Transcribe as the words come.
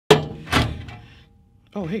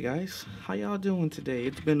Oh, hey guys, how y'all doing today?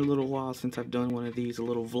 It's been a little while since I've done one of these, a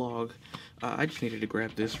little vlog. I just needed to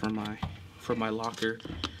grab this from my locker.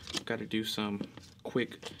 Got to do some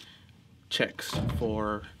quick checks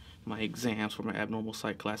for my exams for my abnormal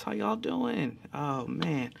psych class. How y'all doing? Oh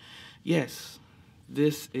man, yes,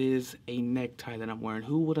 this is a necktie that I'm wearing.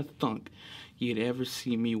 Who would have thunk you'd ever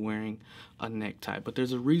see me wearing a necktie? But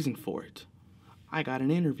there's a reason for it. I got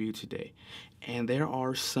an interview today, and there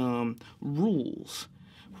are some rules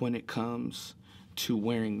when it comes to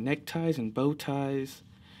wearing neckties and bow ties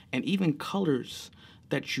and even colors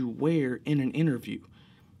that you wear in an interview.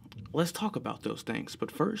 Let's talk about those things.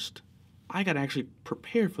 But first, I got to actually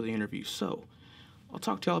prepare for the interview, so I'll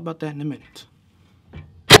talk to y'all about that in a minute.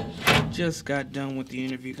 Just got done with the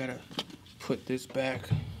interview. Got to put this back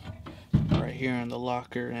right here in the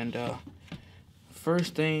locker, and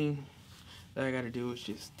first thing that I gotta do is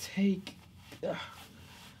just take the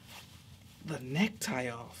necktie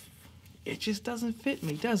off. It just doesn't fit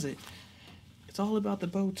me, does it? It's all about the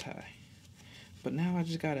bow tie. But now I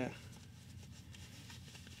just gotta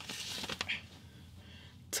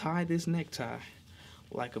tie this necktie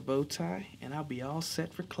like a bow tie, and I'll be all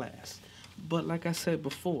set for class. But like I said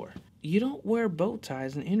before, you don't wear bow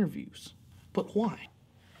ties in interviews. But why?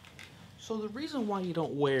 So the reason why you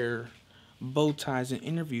don't wear bow ties in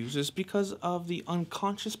interviews is because of the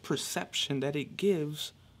unconscious perception that it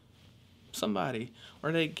gives somebody,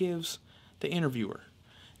 or that it gives the interviewer.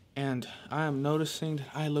 And I am noticing that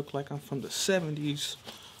I look like I'm from the 70s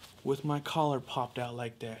with my collar popped out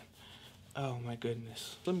like that. Oh my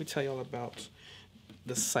goodness. Let me tell y'all about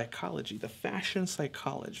the psychology, the fashion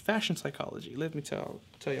psychology. Let me tell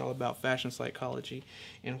y'all about fashion psychology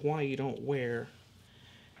and why you don't wear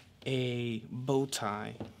a bow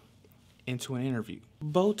tie into an interview.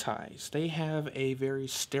 Bow ties, they have a very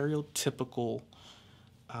stereotypical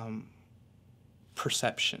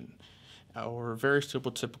perception, or a very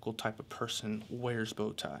stereotypical type of person wears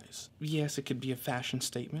bow ties. Yes, it could be a fashion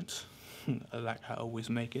statement, like I always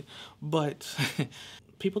make it, but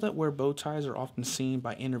people that wear bow ties are often seen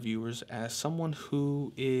by interviewers as someone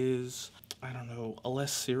who is, I don't know,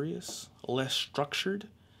 less serious, less structured.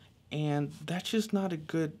 And that's just not a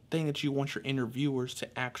good thing that you want your interviewers to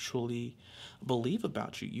actually believe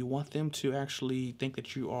about you. You want them to actually think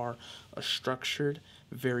that you are a structured,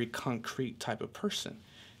 very concrete type of person.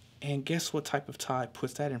 And guess what type of tie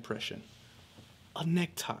puts that impression? A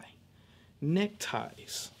necktie.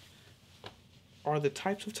 Neckties are the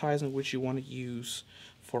types of ties in which you want to use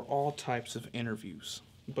for all types of interviews.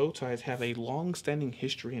 Bow ties have a long-standing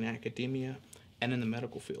history in academia and in the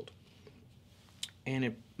medical field. And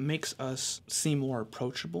it makes us seem more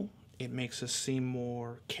approachable. It makes us seem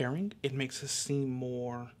more caring. It makes us seem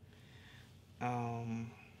more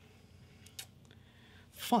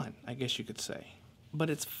fun, I guess you could say.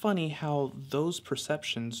 But it's funny how those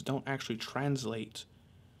perceptions don't actually translate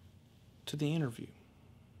to the interview.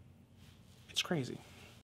 It's crazy.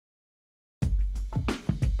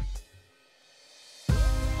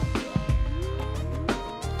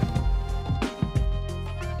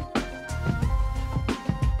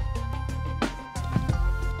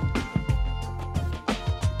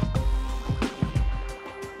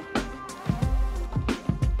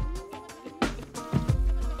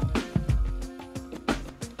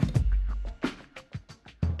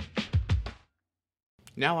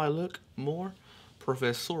 Now I look more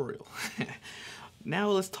professorial. Now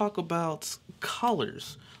let's talk about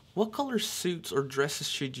colors. What color suits or dresses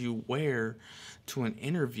should you wear to an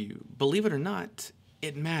interview? Believe it or not,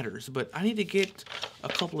 it matters, but I need to get a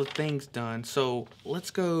couple of things done. So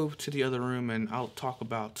let's go to the other room and I'll talk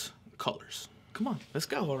about colors. Come on, let's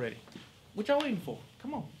go already. What y'all waiting for?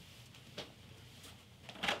 Come on.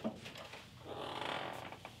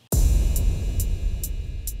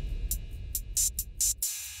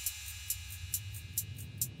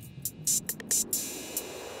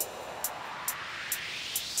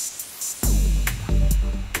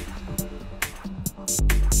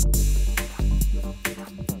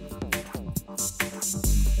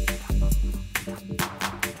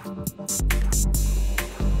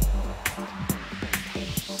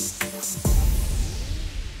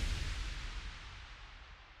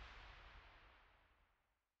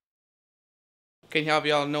 Can't have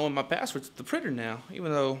y'all knowing my password to the printer now,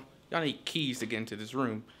 even though y'all need keys to get into this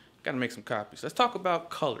room. Gotta make some copies. Let's talk about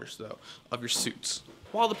colors, though, of your suits.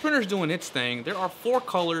 While the printer's doing its thing, there are 4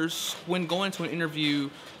 colors when going to an interview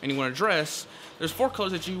and you want to dress. There's 4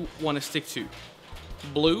 colors that you want to stick to.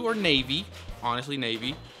 Blue or navy, honestly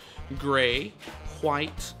navy, gray,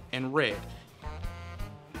 white, and red.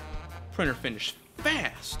 Printer finished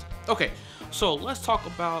fast. Okay, So let's talk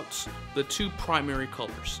about the two primary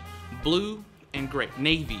colors, blue and gray,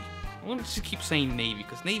 navy. Let me just keep saying navy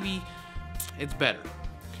because navy, it's better,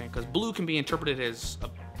 okay? Because blue can be interpreted as a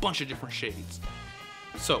bunch of different shades.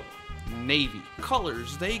 So, navy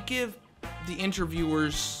colors, they give the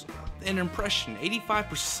interviewers an impression.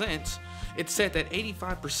 85%, it's said that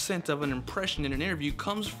 85% of an impression in an interview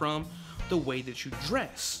comes from the way that you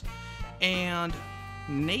dress. And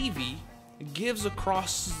navy gives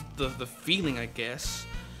across the feeling, I guess,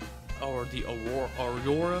 or the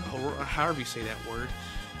aurora, however you say that word,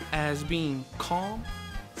 as being calm,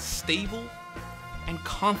 stable, and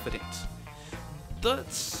confident.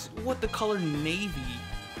 That's what the color navy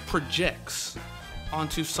projects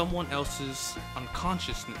onto someone else's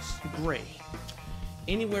unconsciousness. Gray.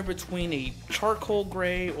 Anywhere between a charcoal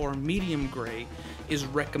gray or medium gray is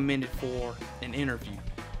recommended for an interview.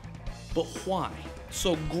 But why?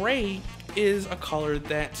 So gray is a color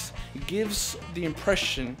that gives the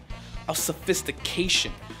impression of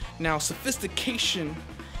sophistication. Now, sophistication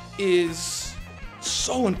is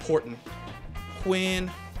so important when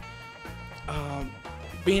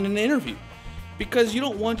being in an interview, because you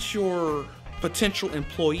don't want your potential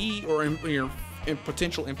employee or your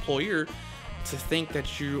potential employer to think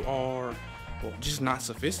that you are, well, just not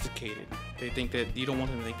sophisticated. They think that you don't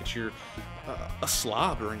want them to think that you're a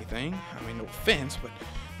slob or anything. I mean, no offense, but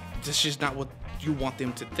that's just not what you want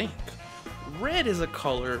them to think. Red is a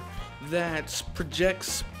color that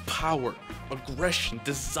projects power, aggression,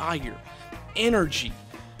 desire, energy,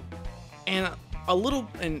 and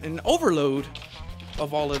an overload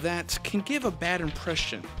of all of that can give a bad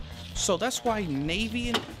impression. So that's why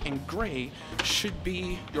navy and gray should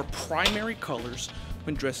be your primary colors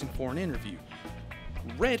when dressing for an interview.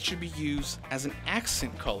 Red should be used as an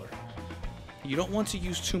accent color. You don't want to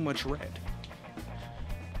use too much red.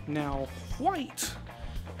 Now, white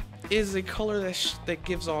is a color that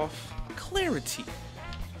gives off clarity.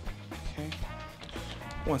 Okay.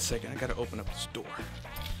 One second, I gotta open up this door.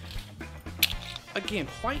 Again,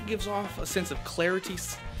 white gives off a sense of clarity,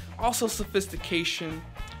 also sophistication,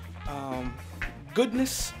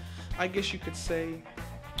 goodness, I guess you could say.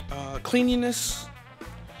 Cleanliness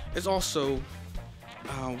is also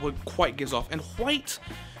what white gives off. And white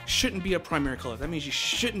shouldn't be a primary color. That means you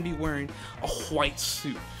shouldn't be wearing a white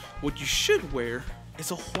suit. What you should wear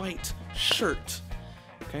is a white shirt.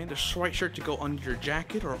 Okay, the white shirt to go under your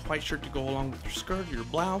jacket, or a white shirt to go along with your skirt or your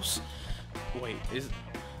blouse. Wait,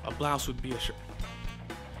 a blouse would be a shirt.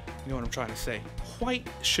 You know what I'm trying to say. White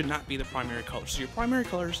should not be the primary color. So your primary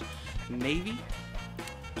colors, navy,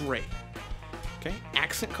 gray. Okay,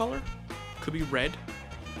 accent color could be red,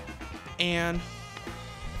 and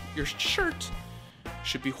your shirt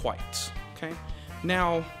should be white. Okay,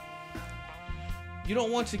 now you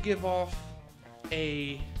don't want to give off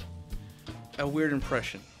a weird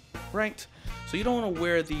impression, right? So you don't want to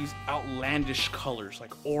wear these outlandish colors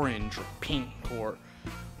like orange or pink or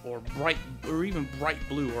bright, or even bright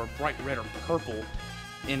blue or bright red or purple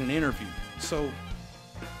in an interview. So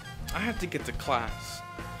I have to get to class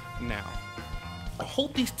now. I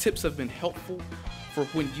hope these tips have been helpful for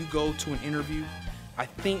when you go to an interview. I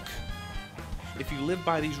think if you live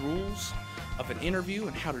by these rules of an interview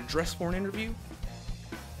and how to dress for an interview,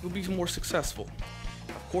 you'll be more successful.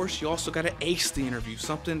 Of course, you also got to ace the interview,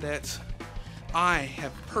 something that I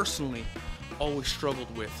have personally always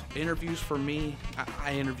struggled with. Interviews for me,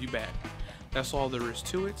 I interview bad. That's all there is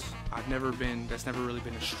to it. That's never really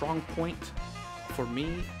been a strong point for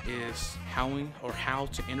me, is how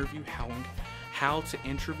to interview.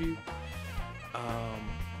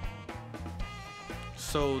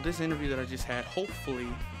 So this interview that I just had, hopefully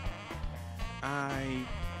I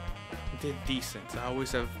did decent. I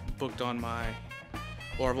always have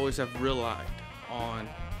I've always have relied on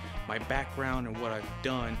my background and what I've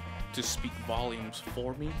done to speak volumes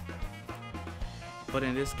for me. But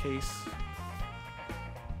in this case,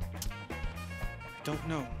 I don't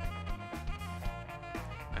know.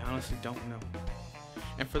 I honestly don't know.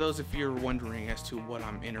 And for those of you who are wondering as to what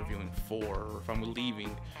I'm interviewing for, or if I'm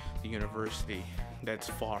leaving the university, that's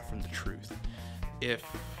far from the truth.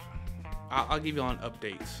 I'll give you on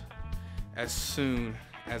updates as soon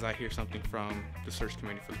as I hear something from the search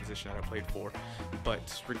committee for the position that I played for.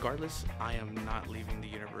 But regardless, I am not leaving the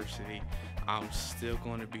university. I'm still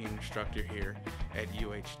going to be an instructor here at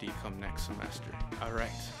UHD come next semester.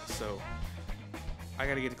 Alright, so I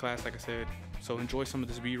gotta get to class, like I said. So enjoy some of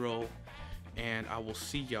this B-roll, and I will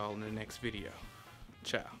see y'all in the next video.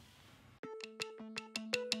 Ciao.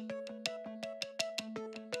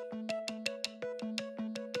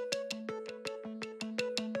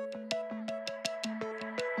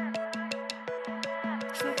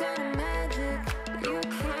 Some kind of magic.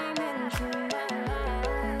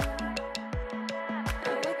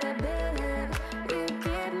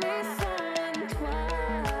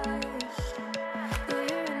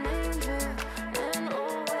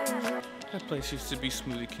 place used to be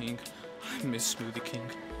Smoothie King. I miss Smoothie King.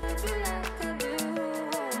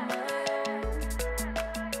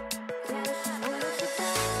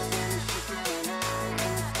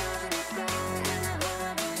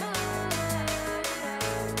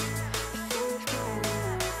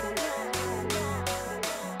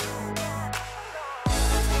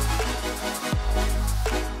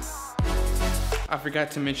 I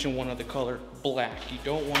forgot to mention one other color, black. You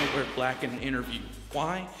don't want to wear black in an interview.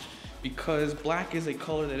 Why? Because black is a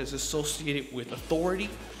color that is associated with authority,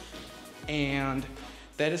 and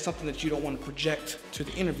that is something that you don't want to project to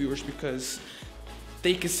the interviewers because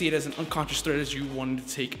they can see it as an unconscious threat as you wanting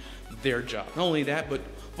to take their job. Not only that, but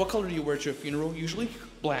what color do you wear to a funeral usually?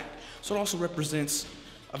 Black. So it also represents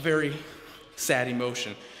a very sad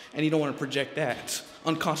emotion, and you don't want to project that,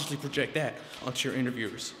 unconsciously project that onto your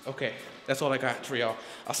interviewers. Okay, that's all I got for y'all.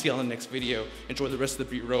 I'll see y'all in the next video. Enjoy the rest of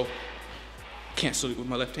the B-roll. Can't salute with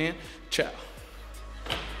my left hand. Ciao.